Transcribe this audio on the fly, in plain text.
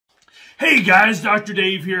Hey guys, Dr.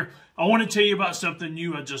 Dave here. I want to tell you about something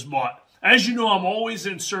new I just bought. As you know, I'm always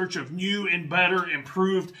in search of new and better,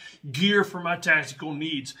 improved gear for my tactical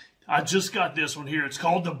needs. I just got this one here. It's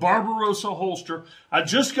called the Barbarossa holster. I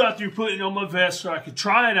just got through putting it on my vest so I could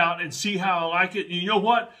try it out and see how I like it. And you know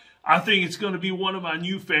what? I think it's going to be one of my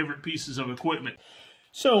new favorite pieces of equipment.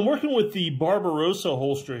 So I'm working with the Barbarossa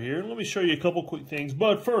holster here. Let me show you a couple quick things.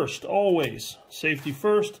 But first, always, safety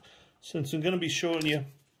first, since I'm going to be showing you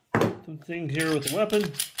some things here with the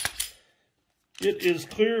weapon. It is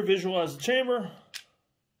clear, visualize the chamber.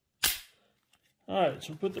 Alright,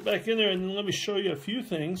 so put that back in there and then let me show you a few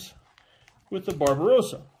things with the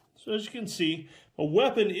Barbarossa. So as you can see, a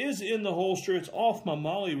weapon is in the holster. It's off my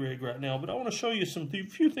Molle rig right now, but I want to show you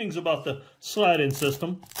few things about the slide-in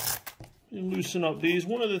system. And loosen up these.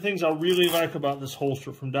 One of the things I really like about this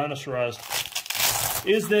holster from Dinosarized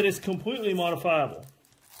is that it's completely modifiable.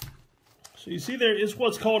 So you see there is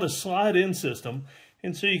what's called a slide-in system.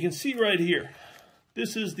 And so you can see right here,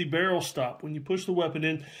 this is the barrel stop when you push the weapon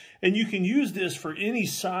in. And you can use this for any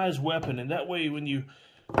size weapon. And that way when you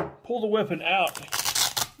pull the weapon out,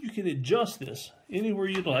 you can adjust this anywhere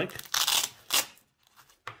you'd like.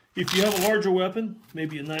 If you have a larger weapon,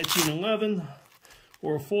 maybe a 1911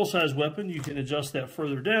 or a full-size weapon, you can adjust that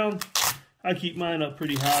further down. I keep mine up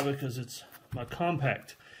pretty high because it's my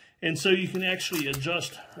compact. And so you can actually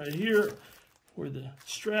adjust right here where the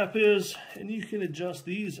strap is, and you can adjust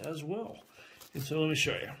these as well. And so let me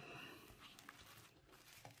show you.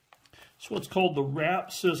 It's what's called the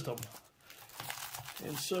wrap system.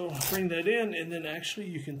 And so bring that in, and then actually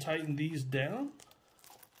you can tighten these down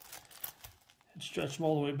and stretch them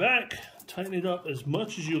all the way back. Tighten it up as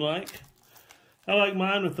much as you like. I like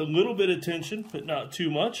mine with a little bit of tension, but not too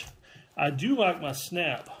much. I do like my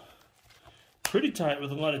snap pretty tight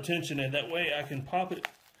with a lot of tension, and that way I can pop it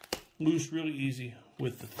loose really easy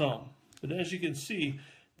with the thumb. But as you can see,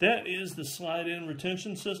 that is the slide-in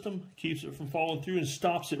retention system. Keeps it from falling through and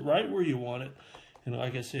stops it right where you want it. And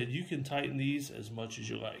like I said, you can tighten these as much as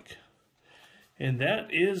you like. And that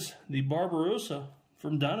is the Barbarossa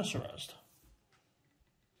from Dinosarized.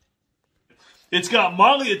 It's got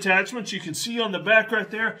Molle attachments. You can see on the back right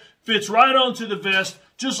there. Fits right onto the vest,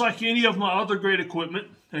 just like any of my other great equipment.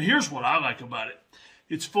 Now here's what I like about it.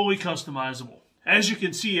 It's fully customizable. As you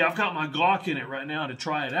can see, I've got my Glock in it right now to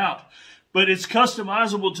try it out. But it's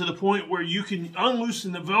customizable to the point where you can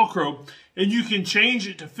unloosen the Velcro and you can change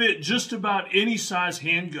it to fit just about any size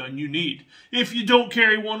handgun you need. If you don't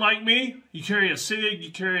carry one like me, you carry a SIG,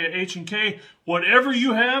 you carry a H&K, whatever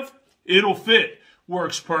you have, it'll fit.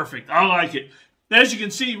 Works perfect. I like it. As you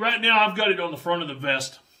can see, right now I've got it on the front of the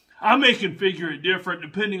vest. I may configure it different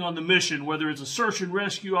depending on the mission, whether it's a search and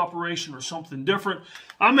rescue operation or something different.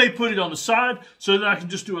 I may put it on the side so that I can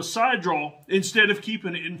just do a side draw instead of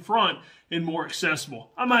keeping it in front and more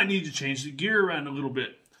accessible. I might need to change the gear around a little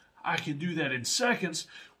bit. I can do that in seconds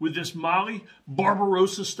with this Molle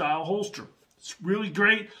Barbarossa style holster. It's really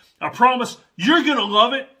great. I promise you're going to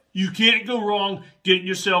love it. You can't go wrong getting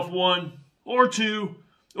yourself one or two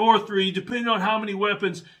or three, depending on how many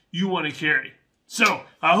weapons you want to carry. So,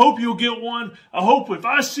 I hope you'll get one. I hope if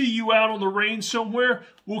I see you out on the range somewhere,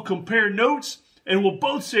 we'll compare notes and we'll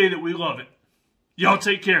both say that we love it. Y'all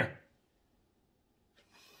take care.